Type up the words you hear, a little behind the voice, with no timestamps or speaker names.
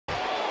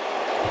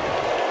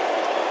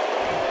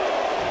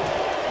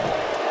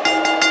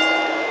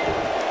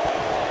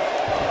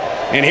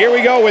And here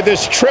we go with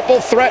this triple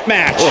threat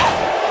match.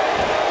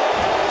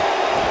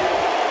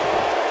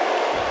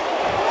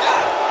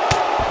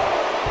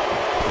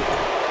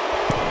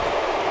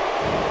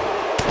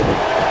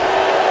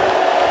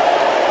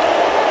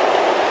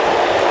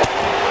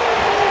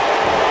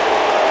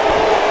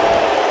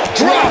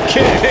 Drop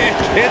kick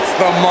hits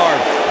the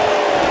mark.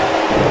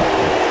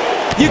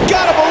 You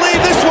gotta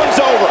believe this one's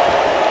over.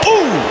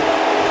 Ooh!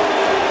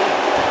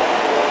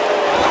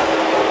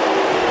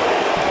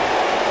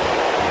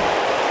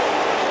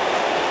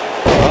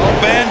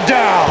 Up and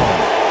down.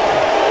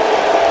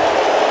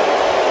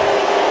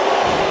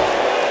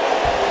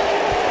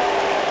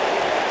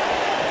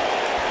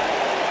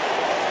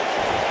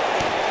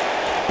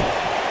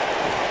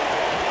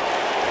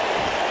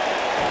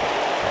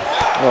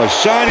 A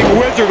shining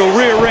wizard will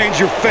rearrange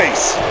your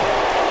face.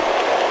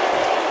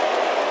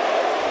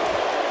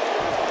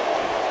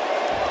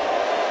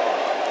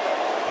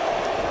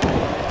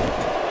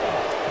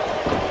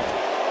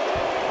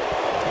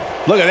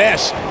 Look at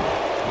this.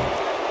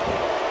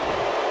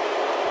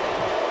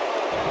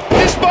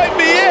 This might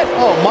be it.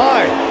 Oh,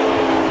 my.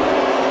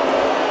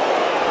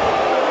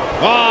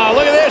 Oh,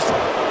 look at this.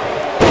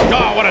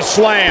 Oh, what a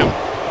slam.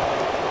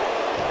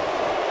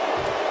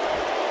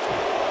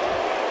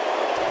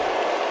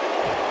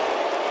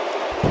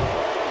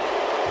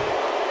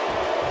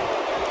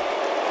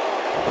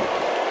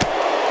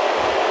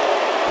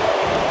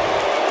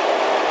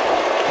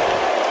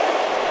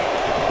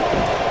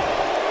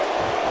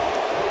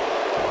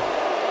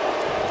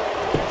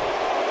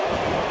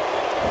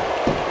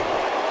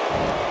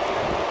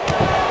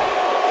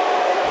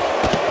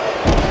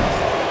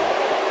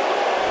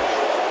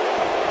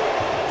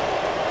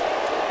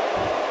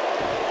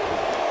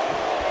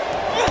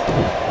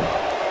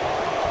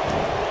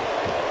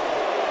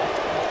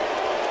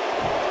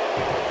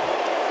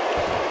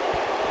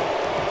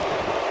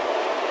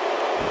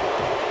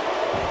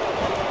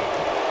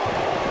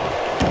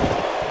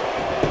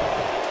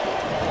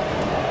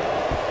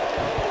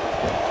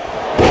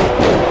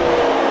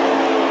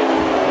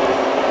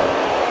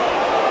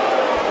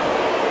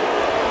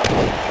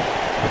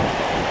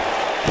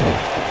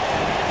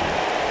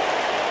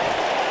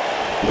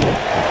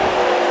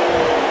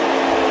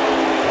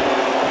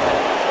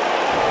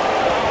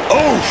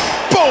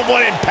 Boom,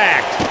 what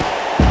impact.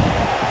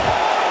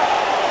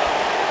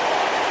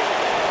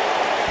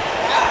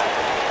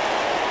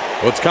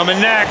 What's coming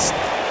next?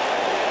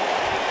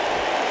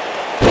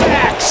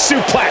 Back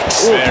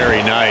suplex.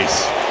 Very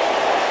nice.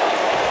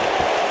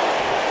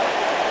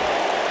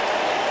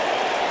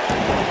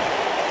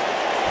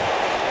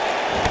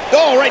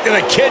 Oh, right to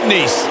the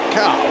kidneys.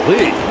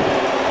 Golly.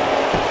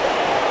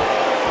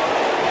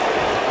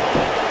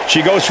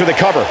 She goes for the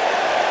cover.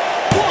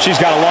 She's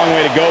got a long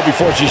way to go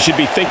before she should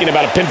be thinking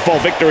about a pinfall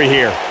victory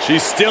here.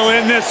 She's still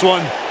in this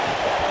one.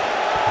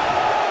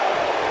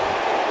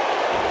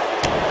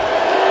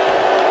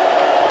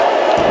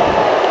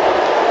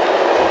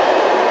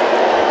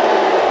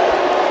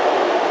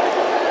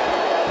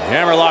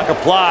 Hammerlock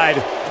applied.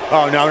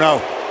 Oh, no,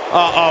 no.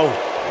 Uh-oh.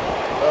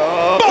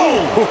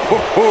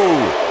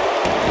 Boom!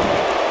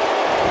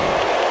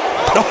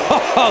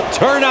 Oh,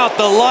 turn out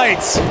the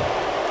lights.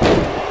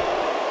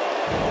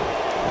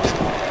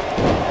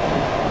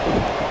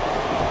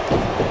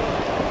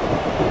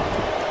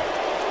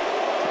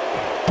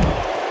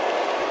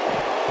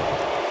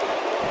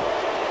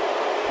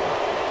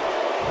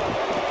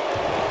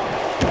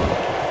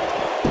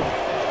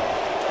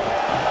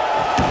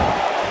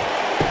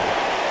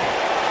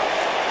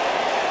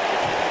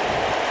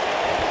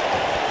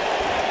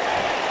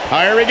 Oh,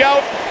 here we go.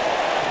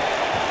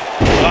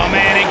 Oh,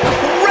 man,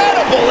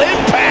 incredible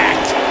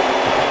impact.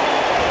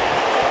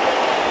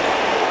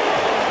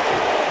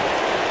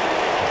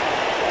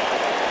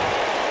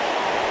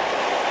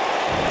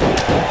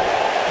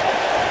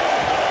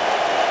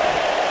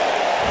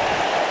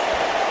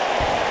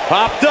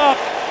 Popped up.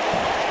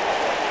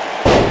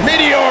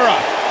 Meteora.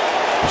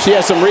 She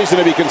has some reason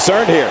to be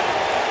concerned here.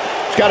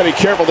 She's got to be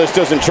careful this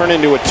doesn't turn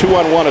into a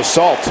 2-on-1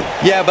 assault.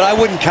 Yeah, but I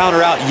wouldn't count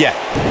her out yet.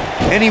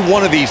 Any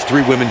one of these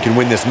three women can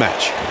win this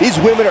match. These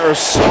women are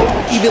so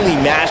evenly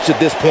matched at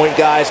this point,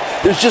 guys.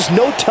 There's just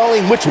no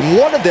telling which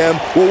one of them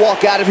will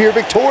walk out of here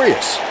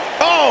victorious.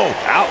 Oh!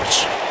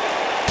 Ouch.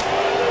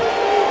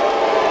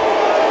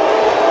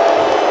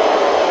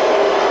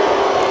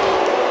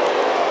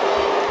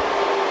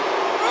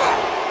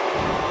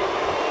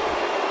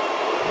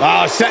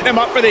 Oh, setting him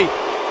up for the...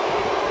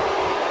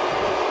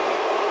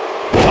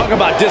 Talk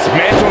about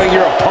dismantling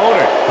your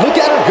opponent. Look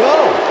at her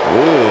go.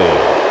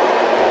 Ooh.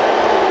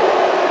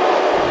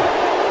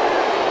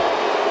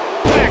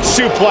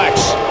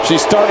 Suplex.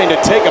 She's starting to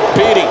take a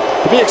beating.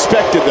 To be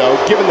expected, though,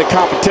 given the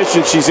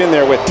competition she's in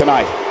there with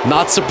tonight.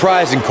 Not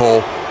surprising,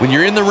 Cole. When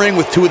you're in the ring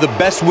with two of the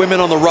best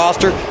women on the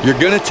roster, you're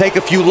going to take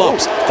a few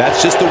lumps.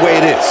 That's just the way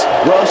it is.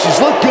 Well, she's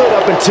looked good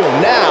up until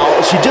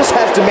now. She just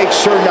has to make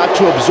sure not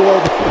to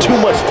absorb too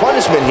much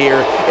punishment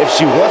here if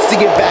she wants to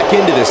get back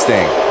into this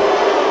thing.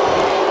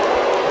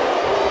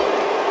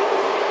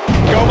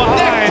 Go behind.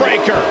 Neck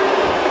breaker.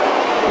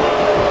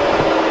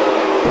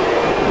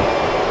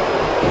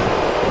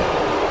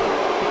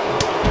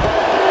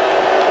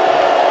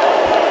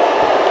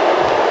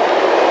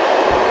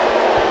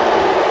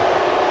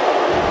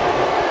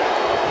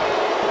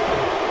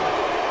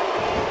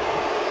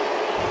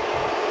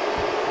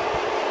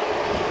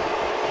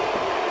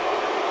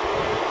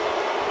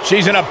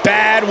 She's in a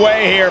bad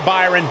way here,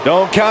 Byron.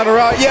 Don't count her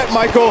out yet,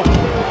 Michael.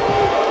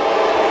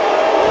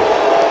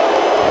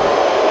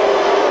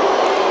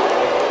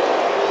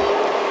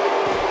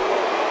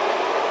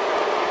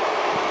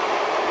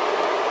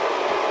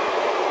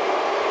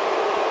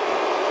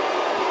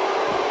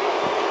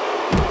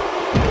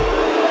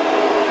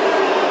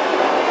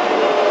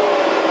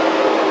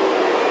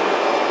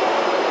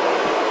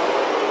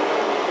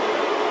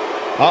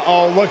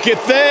 Uh-oh, look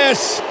at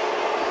this.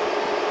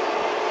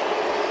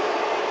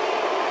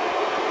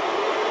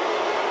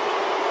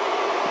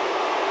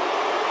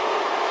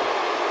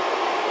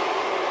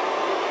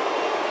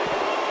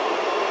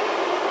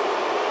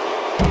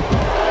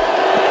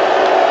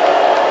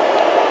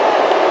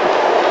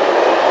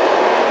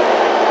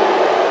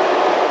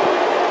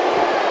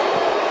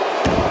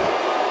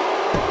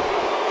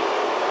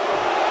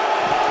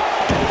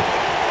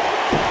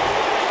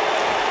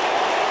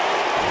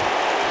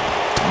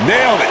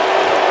 Nailed it.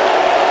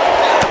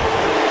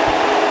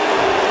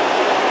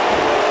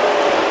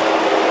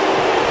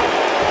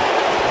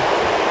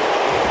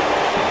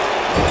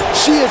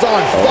 She is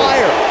on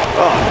fire.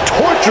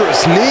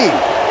 Torturous knee.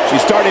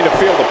 She's starting to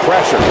feel the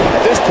pressure.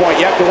 At this point,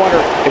 you have to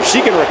wonder if she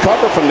can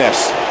recover from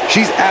this.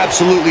 She's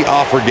absolutely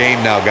off her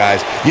game now,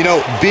 guys. You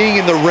know, being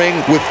in the ring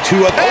with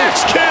two other...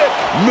 Axe kick!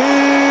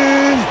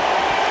 Man!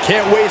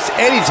 Can't waste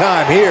any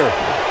time here.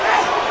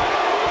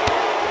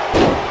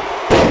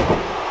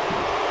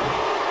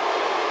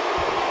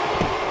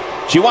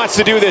 She wants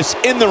to do this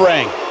in the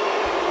ring.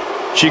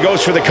 She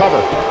goes for the cover.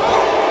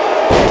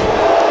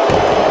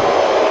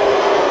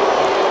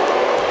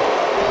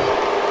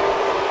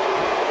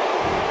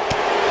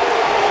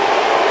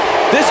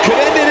 This could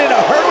end it in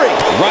a hurry.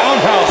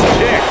 Roundhouse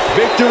kick.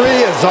 Victory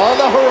is on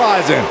the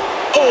horizon.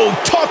 Oh,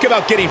 talk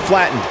about getting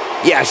flattened.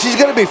 Yeah, she's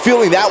going to be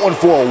feeling that one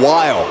for a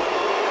while.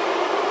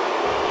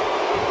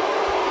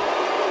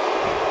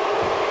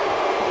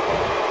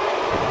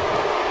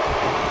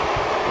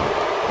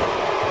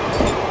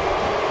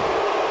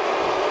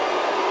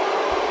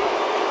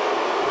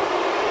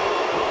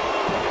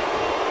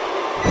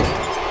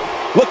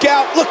 Look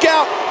out, look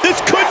out. This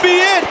could be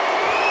it.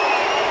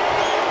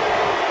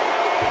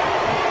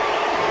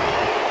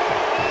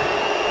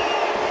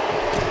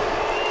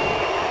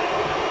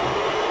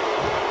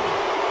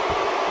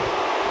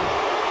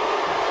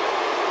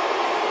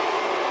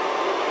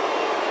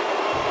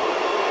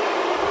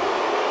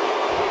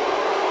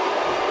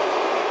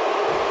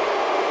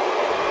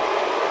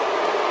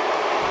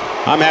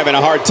 I'm having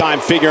a hard time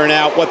figuring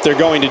out what they're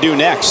going to do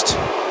next.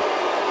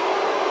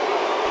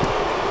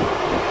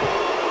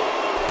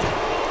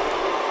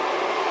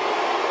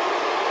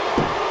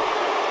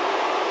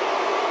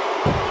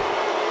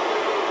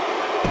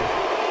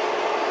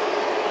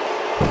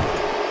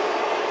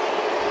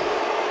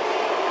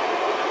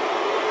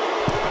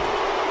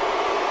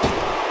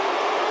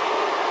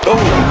 Oh,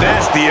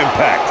 nasty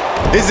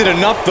impact. Is it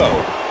enough,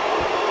 though?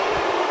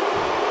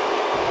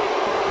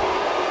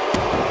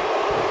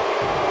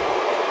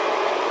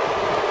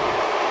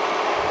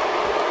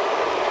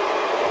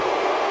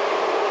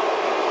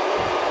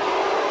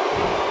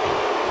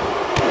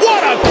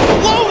 What a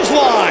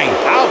clothesline!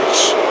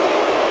 Ouch!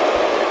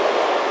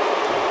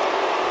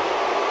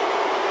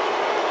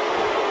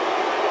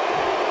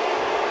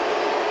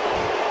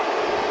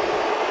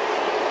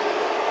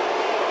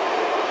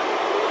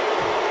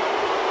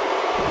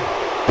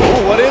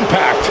 What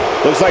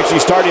impact. Looks like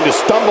she's starting to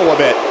stumble a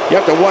bit. You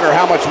have to wonder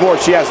how much more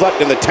she has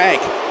left in the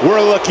tank.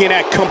 We're looking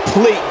at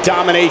complete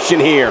domination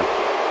here.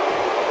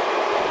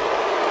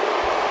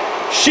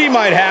 She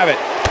might have it.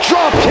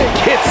 Drop kick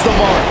hits the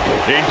mark.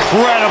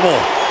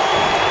 Incredible.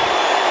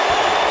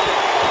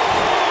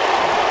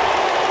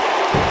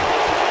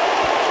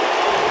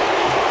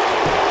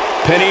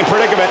 Pinning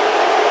predicament.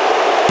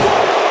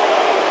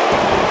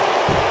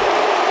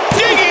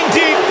 Digging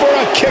deep for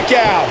a kick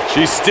out.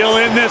 She's still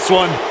in this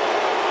one.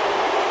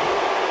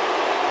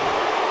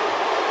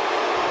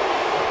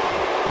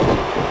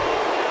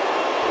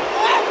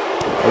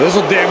 This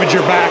will damage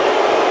your back.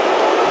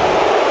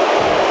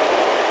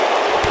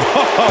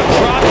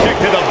 Drop kick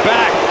to the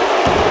back.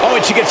 Oh,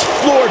 and she gets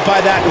floored by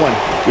that one.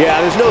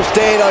 Yeah, there's no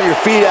staying on your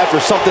feet after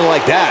something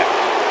like that.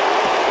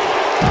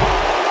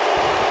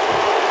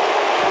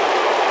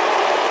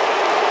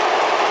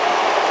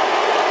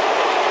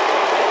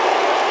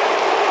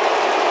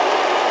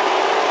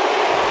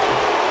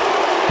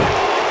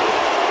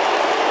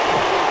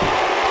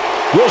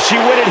 Will she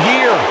win it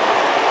here?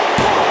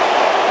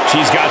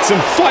 She's got some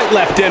fight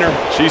left in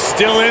her. She's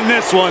still in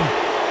this one.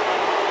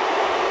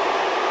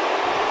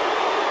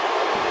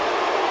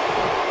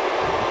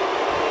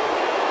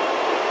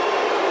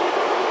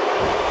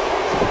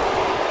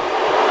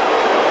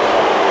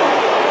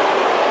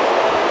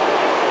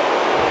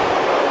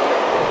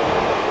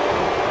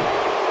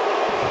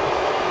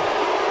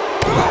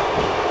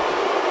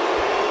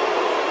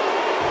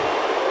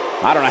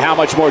 I don't know how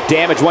much more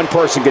damage one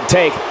person could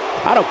take.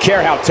 I don't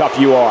care how tough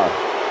you are.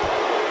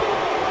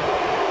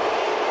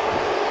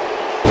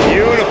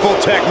 Beautiful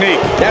technique.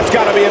 That's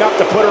got to be enough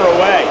to put her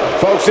away.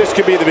 Folks, this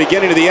could be the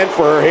beginning of the end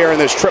for her here in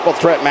this triple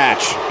threat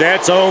match.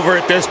 That's over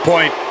at this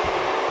point.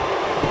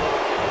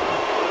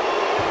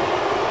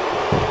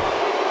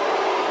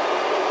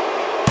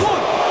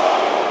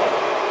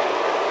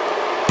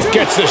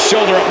 Gets the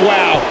shoulder up.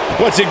 Wow,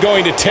 what's it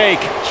going to take?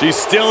 She's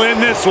still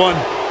in this one.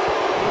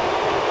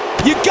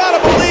 You gotta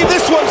believe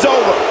this one's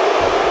over.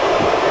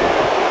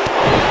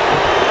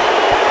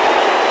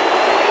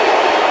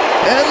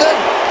 And then...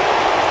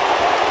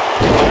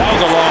 That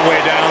was a long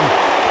way down.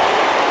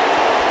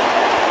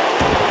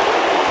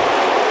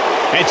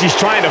 And she's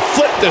trying to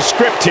flip the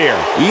script here.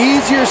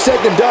 Easier said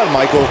than done,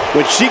 Michael.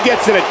 When she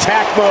gets in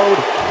attack mode,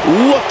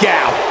 look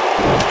out.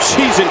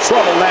 She's in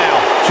trouble now.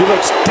 She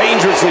looks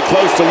dangerously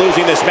close to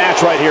losing this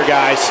match right here,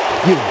 guys.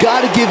 You've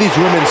got to give these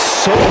women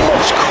so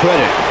much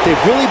credit.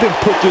 They've really been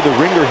put through the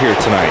ringer here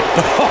tonight.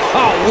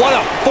 What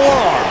a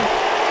forearm.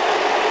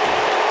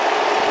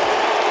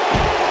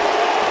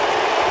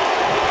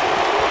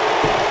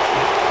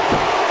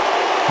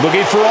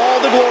 Looking for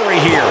all the glory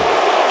here.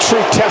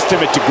 True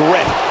testament to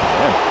grit.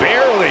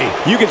 Barely.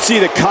 You can see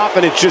the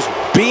confidence just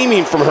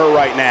beaming from her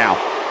right now.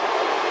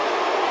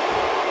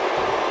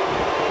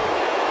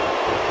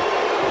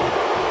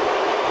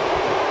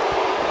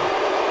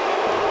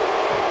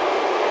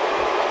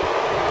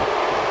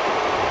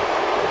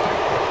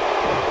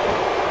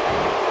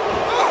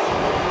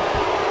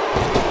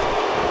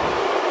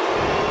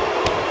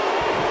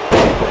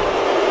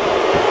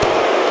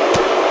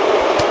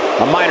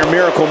 A minor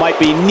miracle might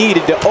be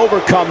needed to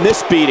overcome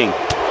this beating.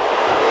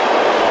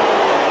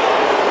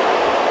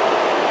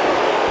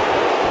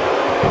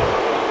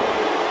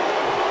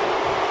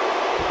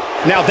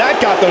 Now that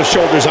got those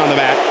shoulders on the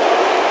mat.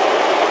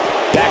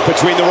 Back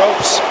between the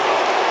ropes.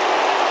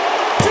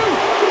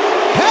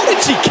 How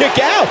did she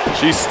kick out?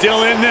 She's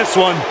still in this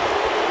one.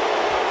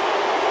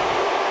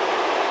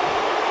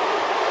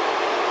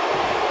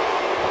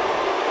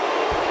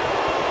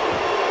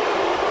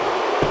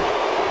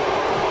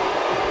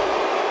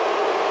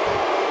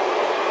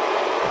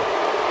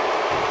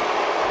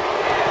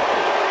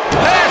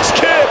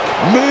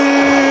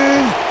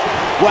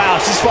 Wow,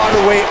 she's fought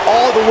her way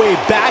all the way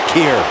back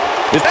here.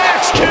 This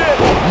axe kick!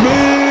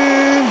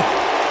 Man,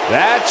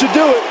 that should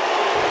do it.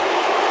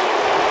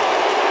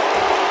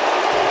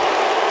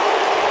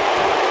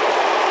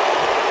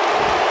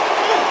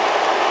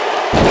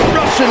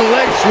 Russian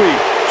leg sweep.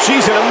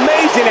 She's an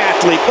amazing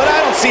athlete, but I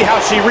don't see how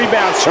she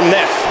rebounds from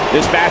this.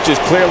 This match is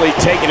clearly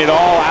taking it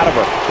all out of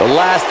her. The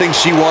last thing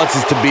she wants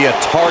is to be a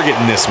target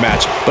in this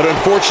match. But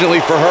unfortunately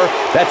for her,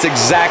 that's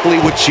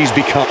exactly what she's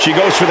become. She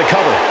goes for the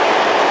cover.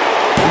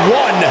 1,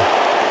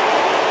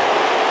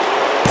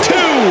 2,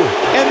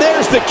 and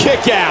there's the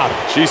kick out.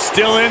 She's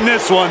still in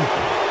this one.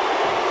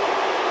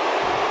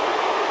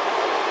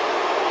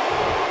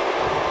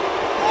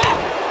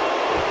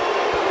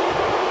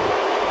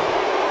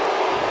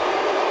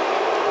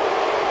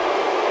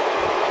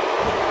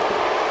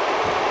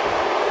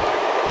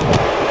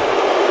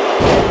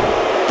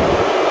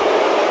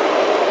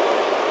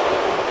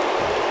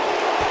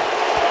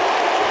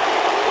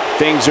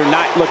 Things are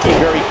not looking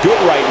very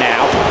good right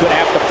now. Gonna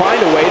have to find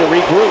a way to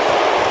regroup.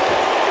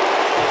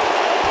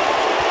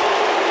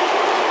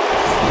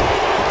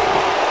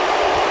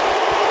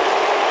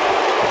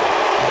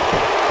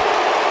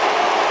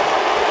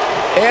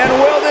 And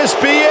will this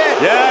be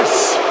it?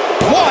 Yes.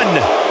 1.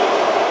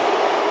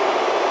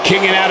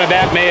 Kicking out of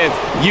that may have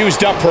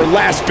used up her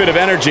last bit of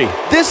energy.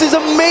 This is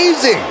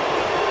amazing.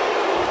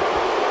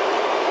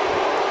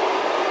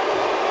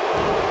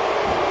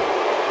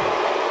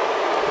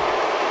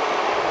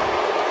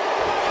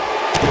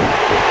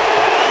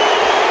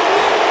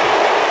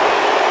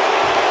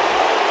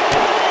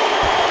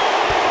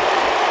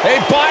 Hey,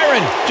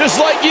 Byron, just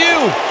like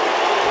you.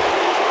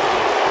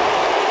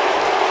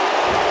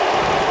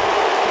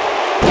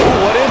 Oh,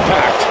 what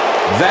impact.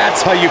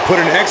 That's how you put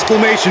an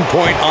exclamation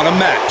point on a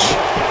match.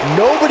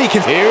 Nobody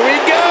can... Here we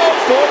go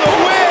for the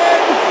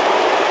win.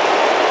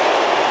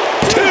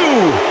 2,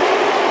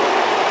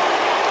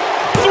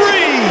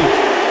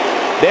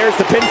 3. There's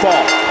the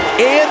pinfall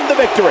and the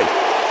victory.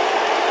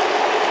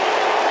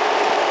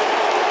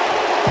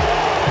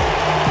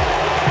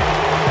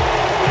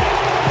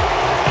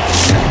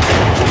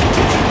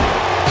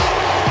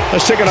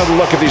 Let's take another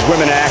look at these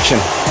women in action.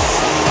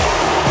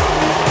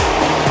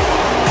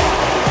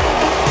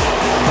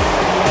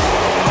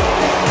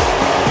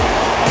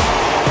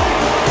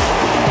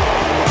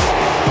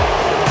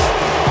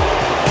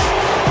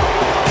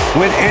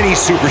 When any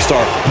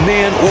superstar,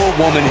 man or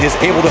woman, is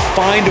able to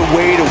find a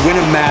way to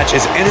win a match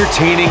as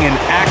entertaining and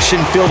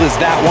action-filled as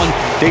that one,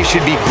 they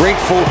should be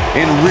grateful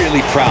and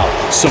really proud.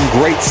 Some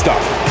great stuff.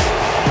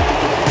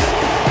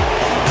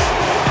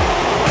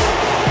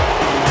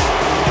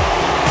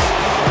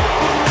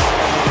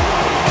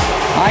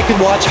 I could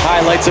watch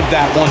highlights of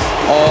that one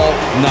all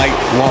night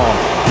long.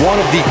 One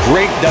of the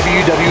great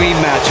WWE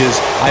matches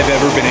I've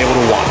ever been able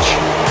to watch.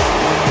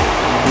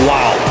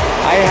 Wow,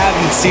 I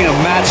haven't seen a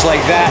match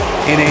like that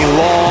in a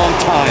long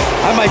time.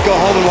 I might go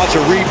home and watch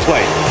a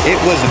replay. It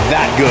was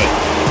that good.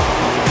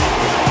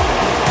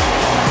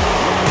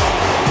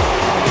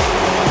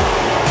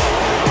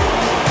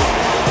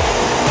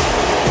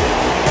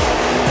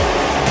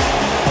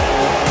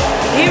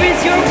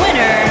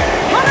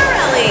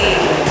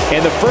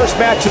 And the first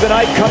match of the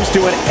night comes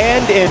to an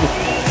end in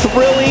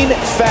thrilling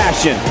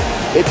fashion.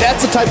 If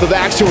that's the type of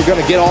action we're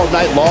going to get all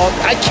night long,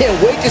 I can't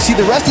wait to see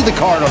the rest of the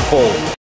card unfold.